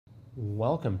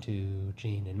Welcome to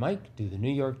Gene and Mike do the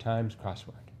New York Times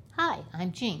crossword. Hi,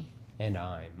 I'm Jean. And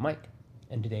I'm Mike.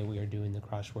 And today we are doing the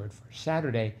crossword for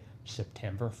Saturday,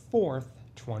 September 4th,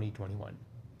 2021.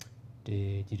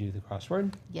 Did you do the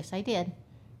crossword? Yes, I did.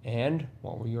 And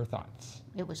what were your thoughts?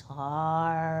 It was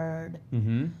hard.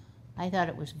 Mm-hmm. I thought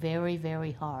it was very,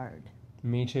 very hard.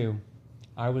 Me too.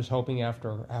 I was hoping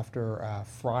after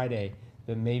Friday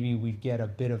that maybe we'd get a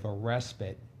bit of a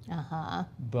respite. Uh-huh.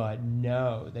 But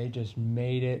no, they just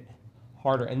made it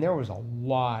harder. And there was a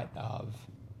lot of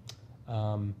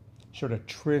sort of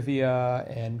trivia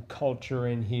and culture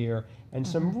in here, and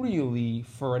some really,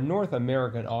 for a North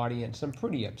American audience, some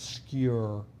pretty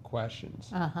obscure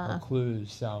questions or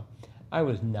clues. So I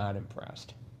was not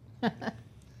impressed.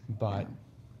 But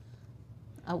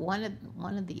One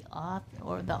of the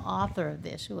author of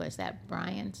this, who was that?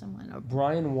 Brian someone or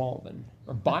Brian Walden,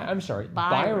 or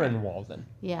Byron Walden.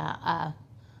 Yeah,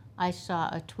 I saw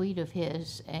a tweet of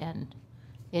his, and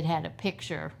it had a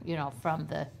picture, from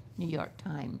the New York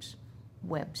Times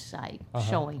website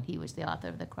showing he was the author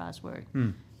of the crossword,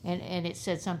 and it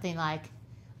said something like,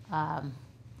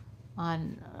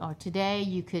 or today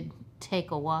you could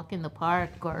take a walk in the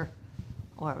park, or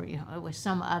it was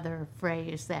some other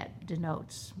phrase that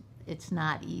denotes it's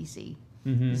not easy.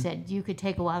 He said you could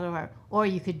take a walk in the park, or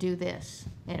you could do this,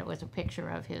 and it was a picture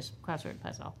of his crossword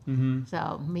puzzle.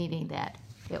 So meaning that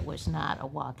it was not a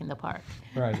walk in the park.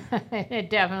 Right. It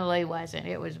definitely wasn't.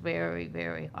 It was very,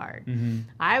 very hard.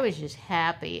 I was just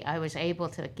happy I was able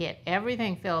to get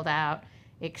everything filled out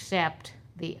except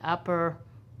the upper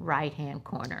right-hand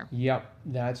corner. Yep,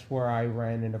 that's where I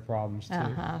ran into problems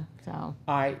too. So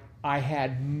I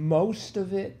had most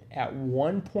of it at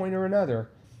one point or another,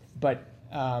 but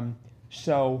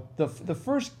so the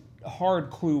first hard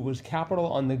clue was capital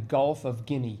on the Gulf of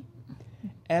Guinea.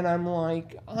 And I'm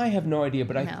like, I have no idea,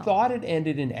 but I thought it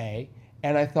ended in A,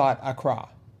 and I thought Accra.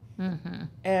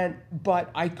 But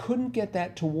I couldn't get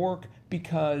that to work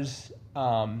because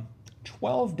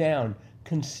 12 down,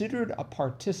 considered a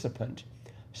participant.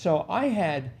 So I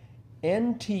had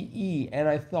NTE, and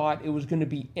I thought it was going to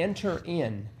be enter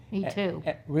in. me too.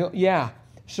 Yeah.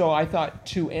 So I thought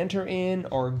to enter in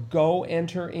or go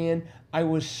enter in. I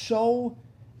was so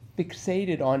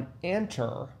fixated on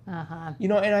enter.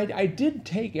 And I did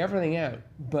take everything out,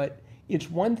 but it's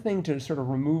one thing to sort of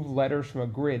remove letters from a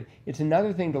grid. It's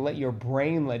another thing to let your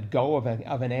brain let go of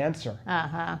an answer.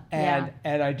 And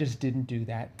I just didn't do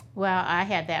that. Well, I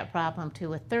had that problem too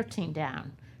with 13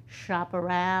 down,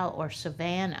 Chaparral or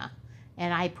Savannah,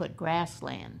 and I put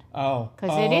grassland.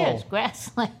 Because it is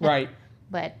grassland. Right.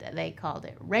 But they called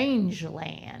it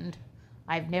rangeland.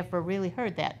 I've never really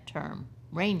heard that term,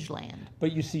 rangeland.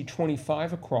 But you see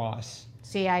 25 across.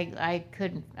 See, I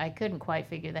couldn't quite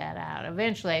figure that out.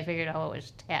 Eventually, I figured, it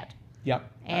was Tet.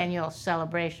 Yep. Annual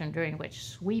celebration during which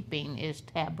sweeping is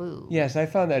taboo. Yes, I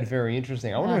found that very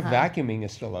interesting. I wonder if vacuuming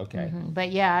is still okay.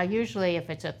 But yeah, usually if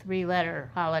it's a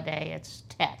 3-letter holiday, it's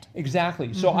Tet.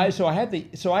 Exactly. So I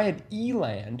had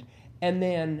Eland, and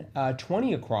then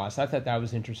 20 across. I thought that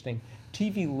was interesting.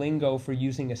 TV lingo for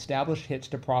using established hits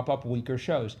to prop up weaker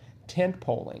shows. Tent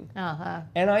polling.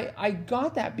 And I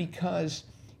got that because,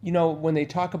 when they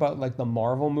talk about like the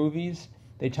Marvel movies,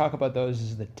 they talk about those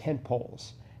as the tent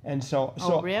poles. And so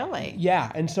really?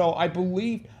 Yeah. And so I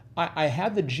believed I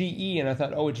had the GE, and I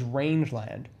thought, it's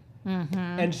rangeland.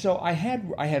 And so I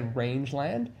had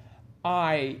rangeland.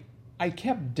 I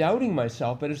kept doubting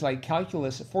myself, but it's like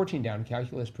calculus, 14 down,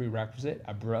 calculus prerequisite,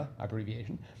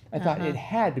 abbreviation. I thought it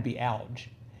had to be alg.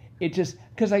 It just,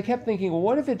 because I kept thinking, well,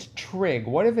 what if it's trig?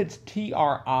 What if it's TRI?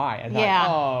 I thought,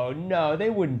 oh, no, they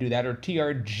wouldn't do that, or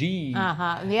TRG.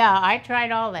 Yeah, I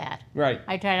tried all that. Right.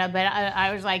 I tried all, but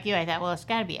I was like you. I thought, well, it's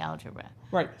got to be algebra.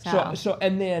 Right. So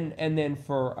and then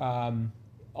for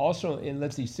also in,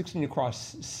 let's see, 16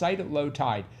 across, sight at low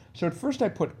tide. So at first I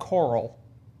put coral,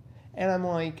 and I'm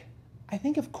like, I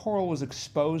think if coral was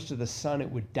exposed to the sun, it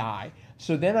would die.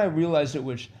 So then I realized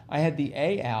I had the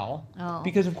AL,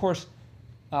 because of course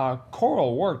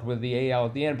coral worked with the AL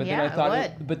at the end,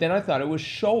 but then I thought it was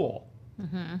shoal.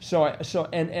 So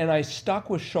I stuck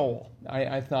with shoal.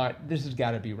 I thought this has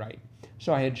got to be right.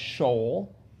 So I had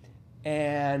shoal,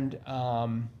 and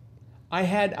I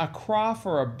had Accra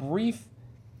for a brief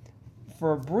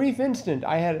instant.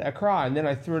 I had Accra, and then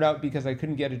I threw it out because I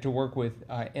couldn't get it to work with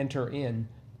enter in.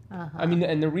 I mean,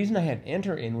 and the reason I had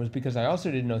enter in was because I also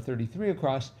didn't know 33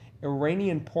 across,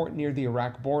 Iranian port near the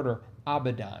Iraq border,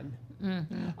 Abadan.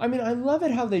 I mean, I love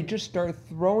it how they just start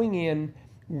throwing in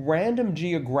random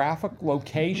geographic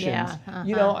locations.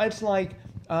 It's like,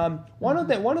 why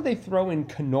don't they throw in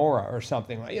Kenora or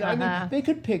something? I mean, they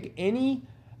could pick any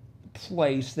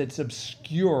place that's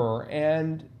obscure,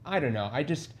 and I don't know.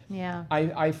 Yeah.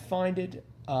 I find it.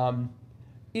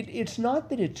 It's not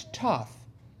that it's tough.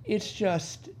 It's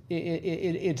just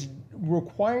it's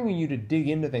requiring you to dig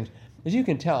into things. As you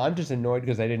can tell, I'm just annoyed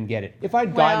because I didn't get it. If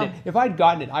I'd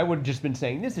gotten it, I would have just been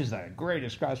saying, "This is the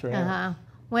greatest crossword ever."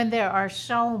 When there are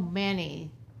so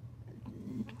many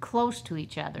close to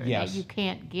each other Yes. that you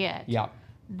can't get, Yeah.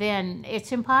 then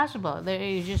it's impossible.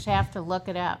 You just have to look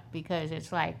it up, because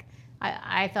it's like,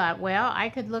 I thought, well, I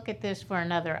could look at this for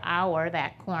another hour,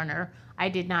 that corner. I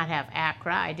did not have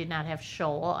Accra. I did not have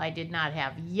Shoal. I did not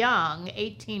have Young,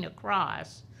 18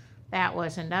 across. That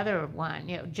was another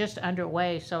one, just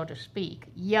underway, so to speak.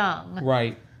 Young.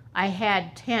 Right. I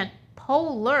had tent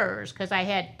polars, because I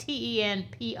had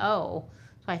TENPO.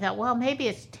 So I thought, well, maybe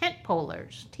it's tent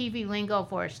polars, TV lingo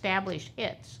for established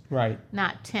hits, Right.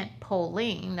 not tent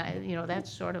polling.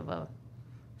 That's sort of a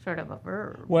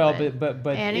verb. Well,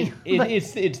 but Anyway,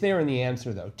 it's there in the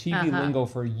answer though. TV lingo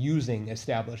for using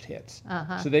established hits.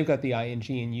 So they've got the ing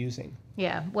in using.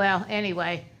 yeah. Well,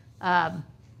 anyway,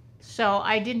 so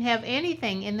I didn't have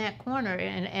anything in that corner,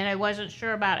 and I wasn't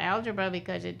sure about algebra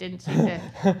because it didn't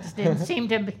seem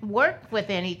to work with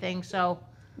anything. So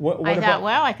I thought,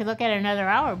 well, I could look at it another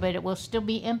hour, but it will still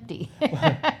be empty.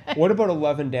 What about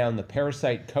 11 down? The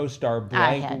Parasite co-star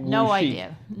blank. I had no Wuxi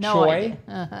idea. No Choi?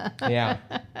 idea. Yeah.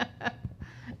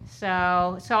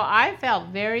 So I felt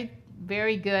very,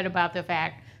 very good about the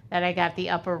fact that I got the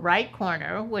upper right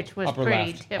corner, which was Upper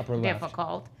pretty left, upper left.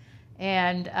 difficult,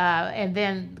 and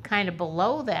then kind of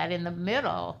below that in the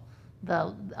middle,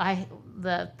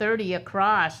 the 30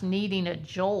 across, needing a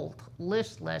jolt,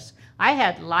 listless. I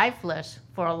had lifeless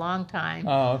for a long time.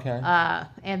 Oh, okay.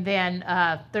 And then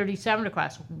 37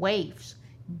 across, waifs,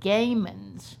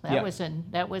 gaymans. That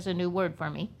was a new word for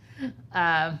me.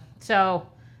 So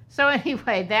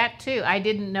anyway, that too. I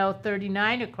didn't know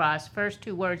 39 across. First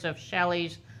two words of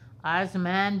Shelley's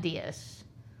Ozymandias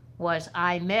was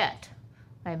I met.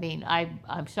 I mean,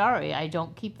 I'm sorry, I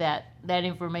don't keep that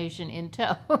information in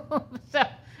tow.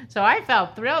 So I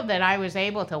felt thrilled that I was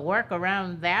able to work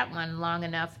around that one long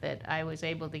enough that I was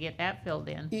able to get that filled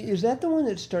in. Is that the one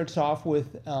that starts off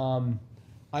with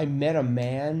I met a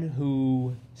man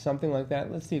who, something like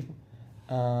that? Let's see if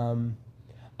I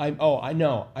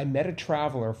know. I met a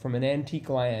traveler from an antique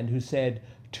land who said,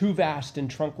 "Too vast and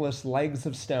trunkless legs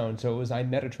of stone." So it was I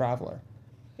met a traveler.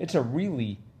 It's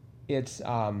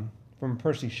from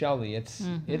Percy Shelley.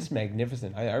 It's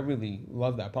magnificent. I really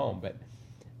love that poem, but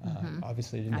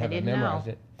obviously didn't have it memorized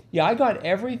it. Yeah, I got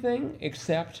everything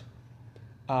except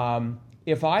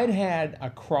if I'd had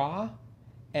Accra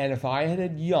and if I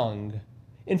had Young.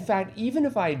 In fact, even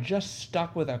if I had just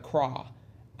stuck with Accra,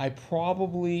 I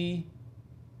probably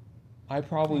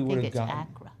would have gotten.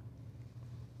 Accra.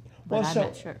 But I'm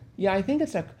not sure. Yeah, I think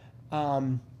it's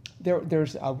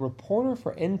there's a reporter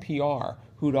for NPR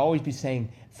who'd always be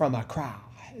saying from Accra.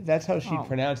 That's how she'd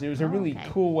pronounce it. It was a really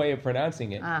cool way of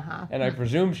pronouncing it, and I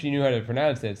presume she knew how to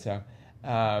pronounce it. So,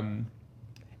 so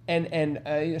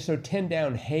 10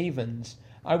 down Havens.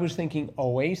 I was thinking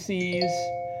oases,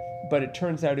 but it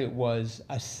turns out it was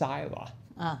Asila.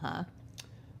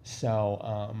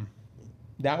 So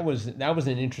that was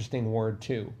an interesting word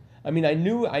too. I mean, I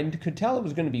could tell it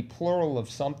was going to be plural of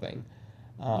something.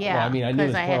 Yeah, I knew it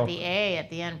was I plural. had the A at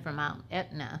the end from Mount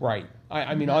Etna. Right.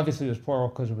 I mean, obviously it was plural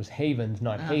because it was havens,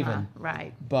 not haven.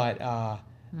 Right. But I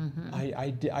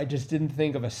just didn't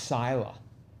think of Asila.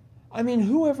 I mean,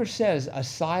 whoever says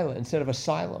Asila instead of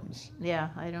asylums? Yeah,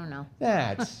 I don't know.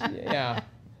 That's, yeah.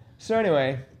 So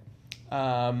anyway,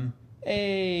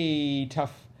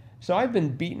 tough. So I've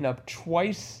been beaten up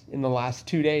twice in the last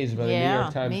 2 days by the New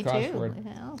York Times crossword. Me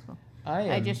too.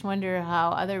 I just wonder how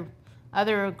other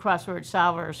crossword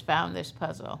solvers found this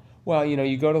puzzle. Well,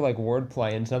 you go to like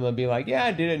Wordplay and someone will be like, "Yeah,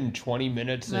 I did it in 20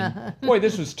 minutes." And boy,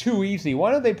 this was too easy.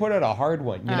 Why don't they put out a hard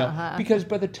one? Because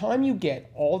by the time you get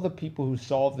all the people who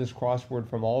solve this crossword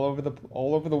from all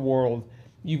over the world,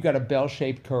 you've got a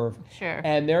bell-shaped curve. Sure.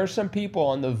 And there are some people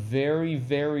on the very,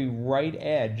 very right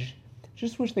edge.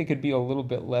 Just wish they could be a little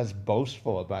bit less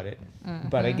boastful about it.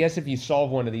 But I guess if you solve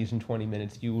one of these in 20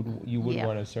 minutes, you would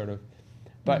want to sort of.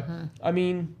 But I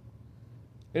mean,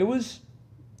 it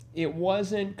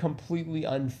wasn't completely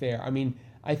unfair. I mean,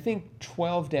 I think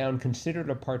 12 down,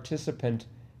 considered a participant,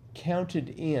 counted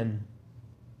in.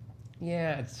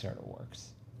 Yeah, it sort of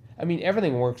works. I mean,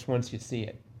 everything works once you see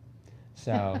it.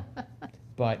 So,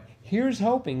 but here's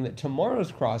hoping that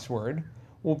tomorrow's crossword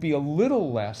will be a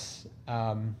little less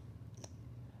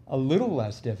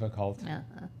difficult.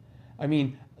 I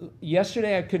mean,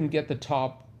 yesterday I couldn't get the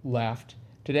top left.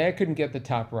 Today I couldn't get the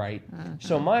top right.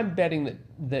 So I'm betting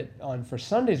that on for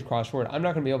Sunday's crossword, I'm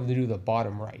not going to be able to do the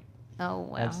bottom right. Oh,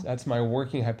 well. That's my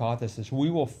working hypothesis. We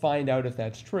will find out if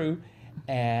that's true,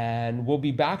 and we'll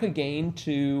be back again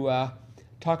to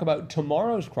talk about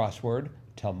tomorrow's crossword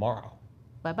tomorrow.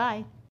 Bye-bye.